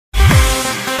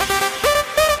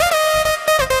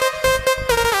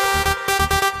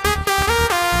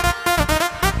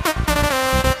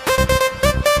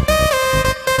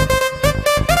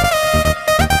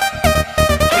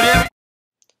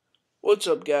What's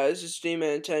up guys, it's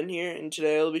D-Man10 here, and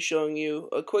today I'll be showing you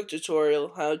a quick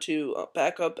tutorial how to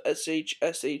back up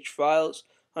SHSH files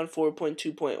on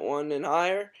 4.2.1 and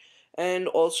higher, and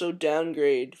also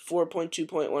downgrade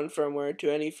 4.2.1 firmware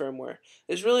to any firmware.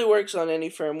 This really works on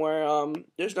any firmware.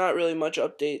 There's not really much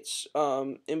updates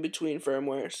in between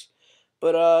firmwares,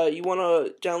 but you want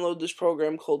to download this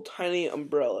program called Tiny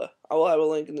Umbrella. I will have a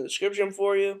link in the description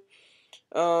for you.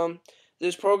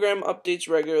 This program updates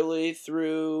regularly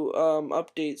through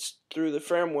updates through the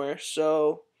firmware,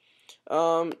 so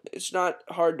it's not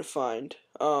hard to find.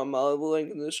 I'll have a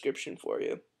link in the description for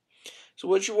you. So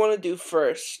what you want to do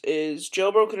first is,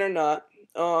 jailbroken or not,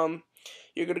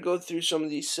 you're going to go through some of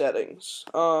these settings.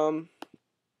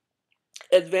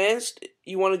 Advanced,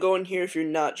 you want to go in here if you're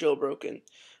not jailbroken.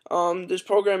 This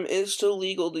program is still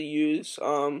legal to use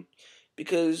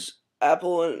because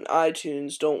Apple and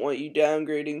iTunes don't want you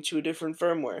downgrading to a different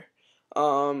firmware.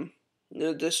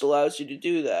 This allows you to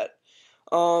do that.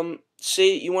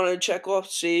 You want to check off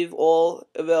save all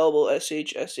available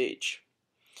SHSH.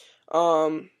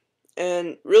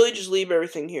 And really just leave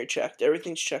everything here checked.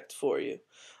 Everything's checked for you.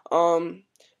 So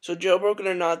jailbroken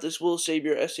or not, this will save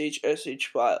your SHSH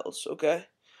files, okay?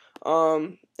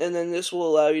 And then this will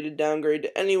allow you to downgrade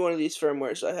to any one of these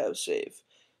firmwares I have saved.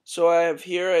 So I've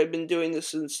been doing this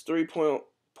since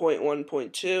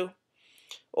 3.1.2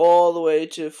 all the way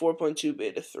to 4.2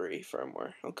 beta 3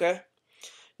 firmware, okay?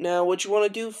 Now what you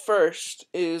want to do first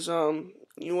is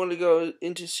you want to go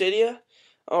into Cydia,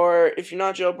 or if you're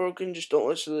not jailbroken, just don't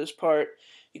listen to this part.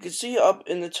 You can see up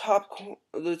in the top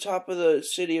of the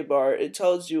Cydia bar, it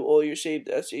tells you all your saved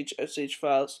SHSH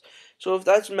files. So if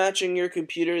that's matching your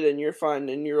computer, then you're fine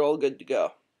and you're all good to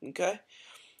go, okay?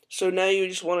 So now you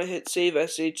just want to hit save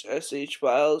SHSH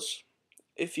files.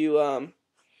 If you want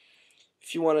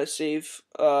to save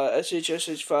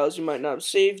SHSH files you might not have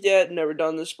saved yet, never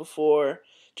done this before,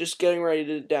 just getting ready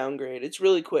to downgrade. It's a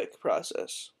really quick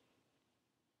process.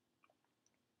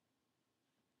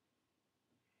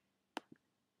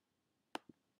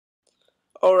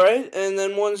 Alright, and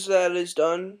then once that is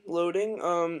done loading,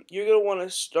 you're going to want to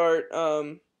start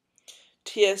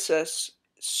TSS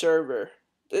server.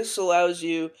 This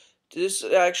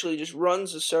actually just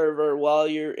runs the server while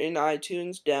you're in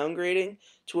iTunes downgrading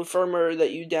to a firmware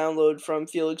that you download from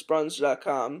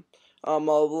felixbruns.com. I'll have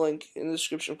a link in the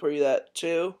description for you that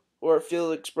too, or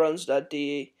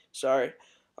felixbruns.de, sorry.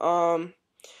 So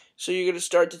you're going to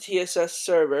start the TSS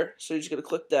server, so you're just going to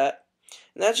click that.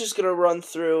 And that's just going to run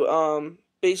through,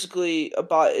 basically,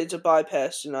 it's a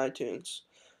bypass in iTunes.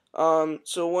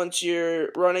 So once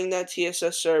you're running that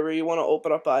TSS server, you want to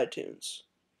open up iTunes.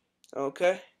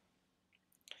 Okay,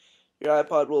 your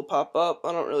iPod will pop up.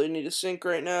 I don't really need to sync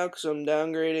right now because I'm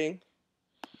downgrading.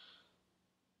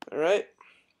 Alright,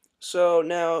 so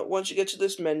now once you get to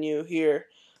this menu here,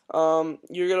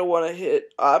 you're going to want to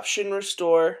hit Option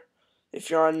Restore if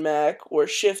you're on Mac, or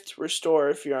Shift Restore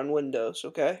if you're on Windows,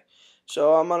 okay?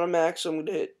 So I'm on a Mac, so I'm going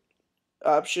to hit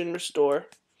Option Restore.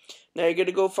 Now you're going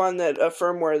to go find that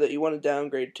firmware that you want to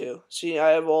downgrade to. See, I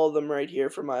have all of them right here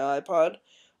for my iPod.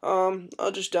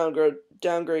 I'll just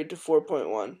downgrade to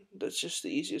 4.1. That's just the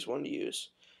easiest one to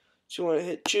use. So you want to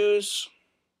hit Choose,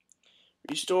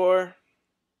 Restore,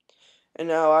 and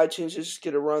now iTunes is just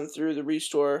going to run through the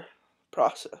restore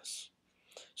process.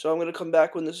 So I'm going to come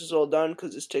back when this is all done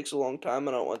because this takes a long time.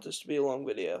 I don't want this to be a long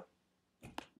video.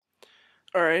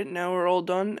 Alright, now we're all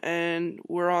done, and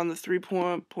we're on the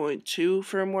 3.2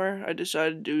 firmware. I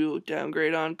decided to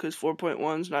downgrade on because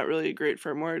 4.1 is not really a great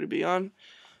firmware to be on.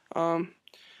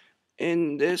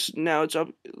 In this, now it's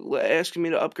asking me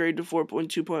to upgrade to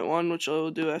 4.2.1, which I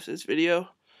will do after this video,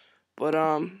 but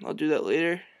I'll do that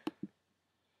later.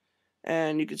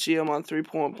 And you can see I'm on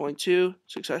 3.1.2,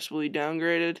 successfully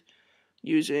downgraded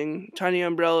using Tiny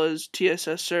Umbrella's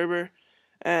TSS server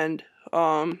and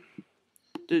the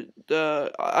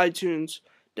iTunes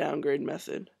downgrade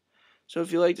method. So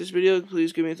if you like this video,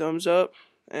 please give me a thumbs up,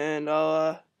 and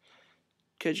I'll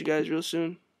catch you guys real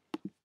soon.